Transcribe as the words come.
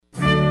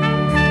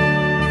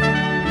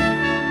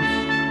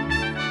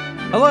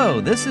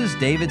Hello, this is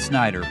David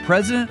Snyder,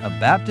 President of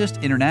Baptist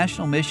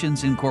International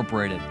Missions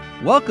Incorporated,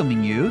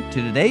 welcoming you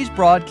to today's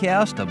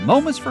broadcast of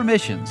Moments for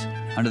Missions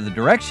under the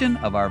direction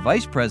of our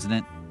Vice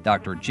President,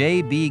 Dr.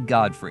 J.B.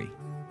 Godfrey.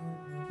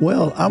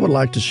 Well, I would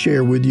like to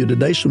share with you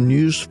today some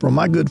news from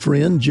my good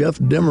friend, Jeff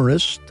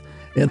Demarest,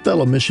 and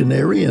fellow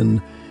missionary. And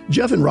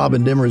Jeff and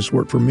Robin Demarest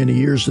worked for many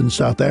years in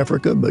South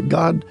Africa, but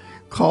God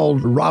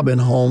called Robin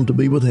home to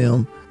be with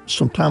him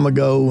some time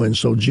ago. And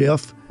so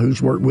Jeff,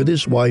 who's worked with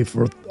his wife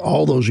for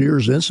all those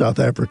years in South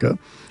Africa,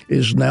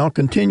 is now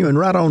continuing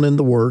right on in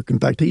the work. In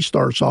fact, he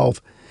starts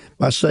off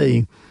by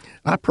saying,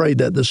 I pray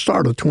that the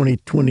start of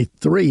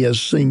 2023 has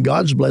seen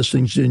God's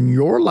blessings in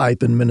your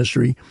life and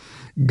ministry.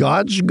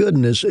 God's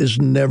goodness is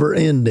never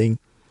ending.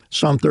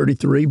 Psalm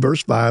 33,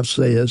 verse 5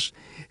 says,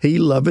 He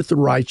loveth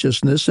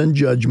righteousness and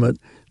judgment.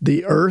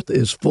 The earth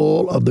is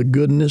full of the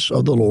goodness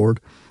of the Lord.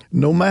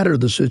 No matter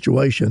the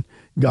situation,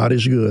 God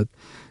is good.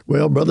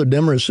 Well, Brother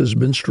Demarest has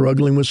been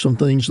struggling with some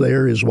things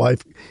there. His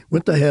wife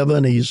went to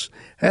heaven. He's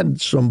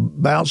had some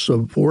bouts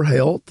of poor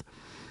health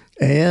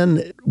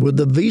and with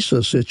the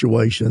visa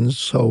situations.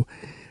 So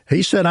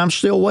he said, I'm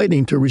still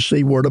waiting to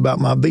receive word about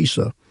my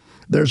visa.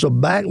 There's a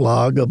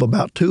backlog of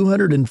about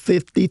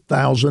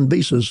 250,000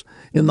 visas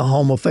in the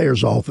Home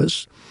Affairs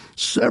Office.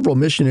 Several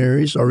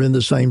missionaries are in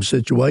the same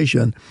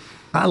situation.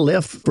 I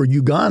left for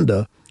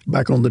Uganda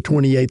back on the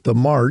 28th of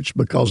March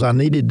because I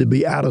needed to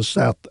be out of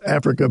South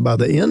Africa by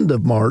the end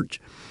of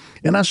March.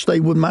 And I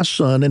stayed with my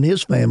son and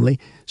his family,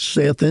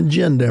 Seth and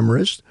Jen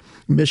Demarest,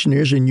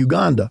 missionaries in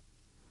Uganda.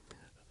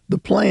 The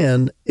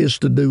plan is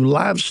to do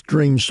live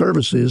stream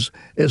services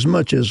as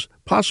much as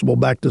possible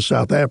back to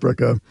South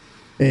Africa.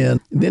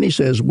 And then he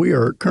says, we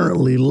are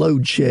currently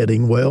load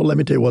shedding. Well, let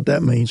me tell you what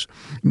that means.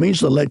 It means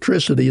the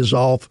electricity is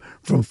off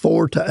from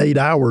 4 to 8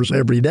 hours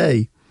every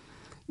day.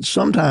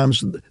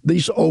 Sometimes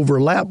these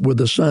overlap with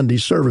the Sunday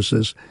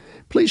services.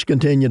 Please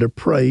continue to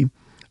pray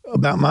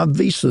about my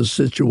visa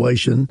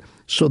situation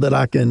so that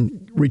I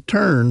can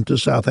return to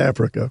South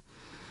Africa.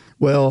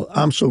 Well,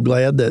 I'm so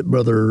glad that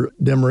Brother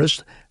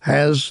Demarest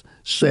has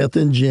Seth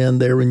and Jen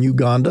there in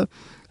Uganda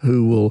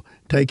who will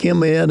take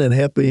him in and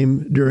help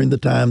him during the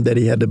time that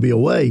he had to be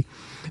away.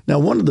 Now,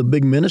 one of the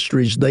big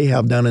ministries they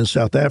have down in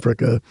South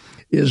Africa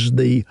is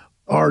the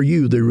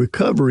RU, the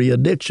Recovery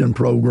Addiction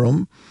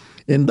Program,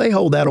 and they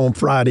hold that on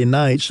Friday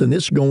nights, and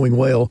it's going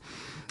well.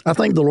 I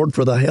thank the Lord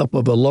for the help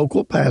of a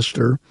local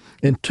pastor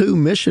and 2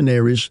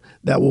 missionaries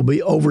that will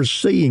be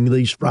overseeing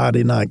these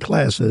Friday night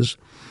classes.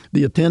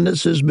 The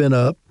attendance has been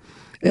up,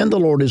 and the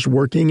Lord is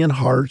working in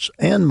hearts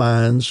and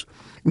minds.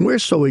 And we're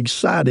so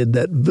excited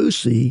that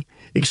Vusi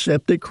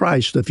accepted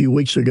Christ a few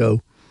weeks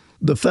ago.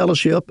 The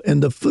fellowship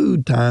and the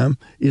food time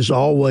is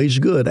always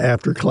good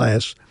after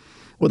class.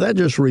 Well, that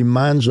just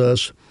reminds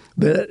us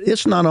that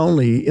it's not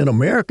only in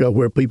America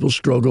where people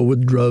struggle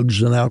with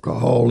drugs and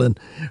alcohol and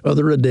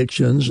other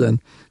addictions,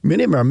 and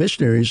many of our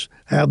missionaries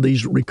have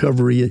these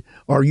recovery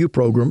RU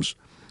programs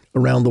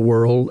around the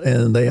world,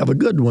 and they have a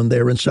good one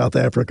there in South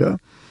Africa.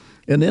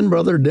 And then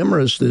Brother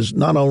Demarest is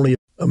not only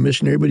a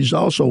missionary, but he's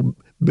also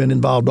been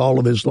involved all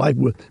of his life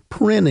with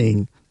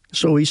printing.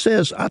 So he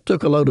says, I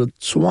took a load of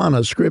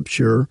Tswana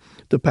scripture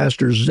to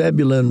Pastor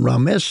Zebulon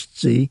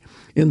Ramesti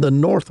in the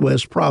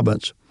Northwest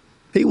Province.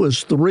 He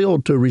was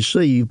thrilled to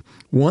receive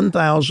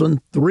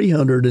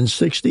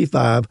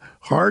 1,365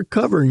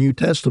 hardcover New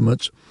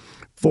Testaments,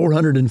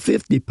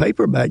 450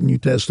 paperback New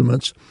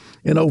Testaments,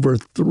 and over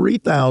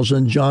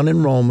 3,000 John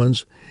and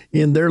Romans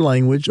in their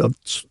language of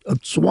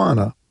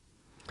Tswana.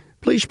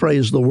 Please pray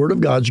as the Word of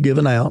God's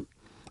given out.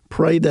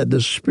 Pray that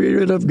the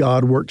Spirit of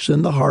God works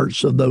in the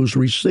hearts of those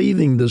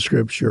receiving the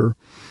Scripture.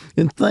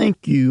 And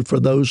thank you for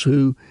those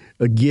who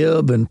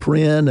give and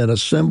print and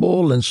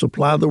assemble and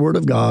supply the Word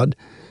of God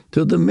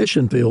to the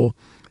mission field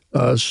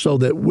so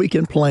that we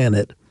can plant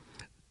it.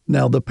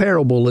 Now, the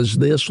parable is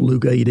this.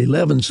 Luke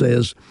 8:11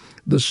 says,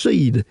 the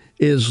seed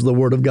is the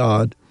Word of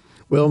God.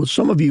 Well,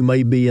 some of you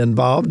may be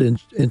involved in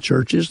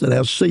churches that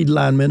have seed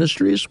line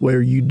ministries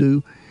where you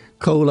do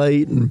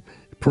collate and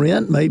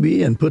print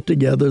maybe and put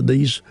together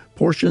these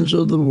portions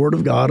of the Word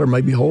of God or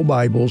maybe whole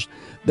Bibles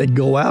that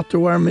go out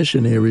to our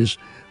missionaries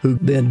who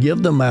then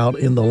give them out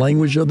in the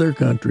language of their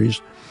countries.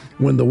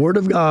 When the Word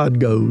of God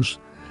goes,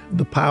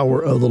 the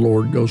power of the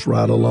Lord goes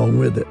right along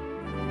with it.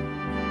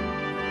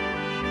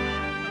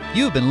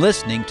 You've been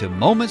listening to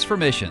Moments for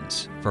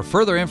Missions. For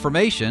further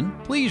information,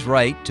 please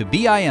write to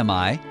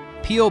BIMI,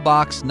 P.O.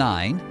 Box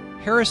 9,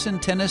 Harrison,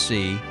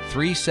 Tennessee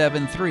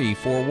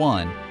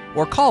 37341,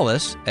 or call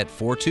us at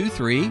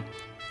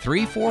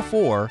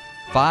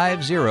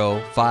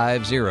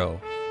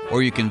 423-344-5050.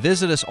 Or you can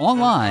visit us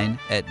online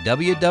at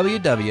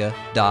www.bimi.org.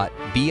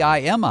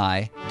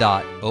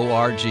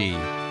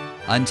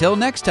 Until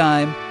next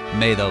time,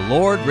 may the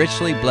Lord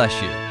richly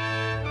bless you.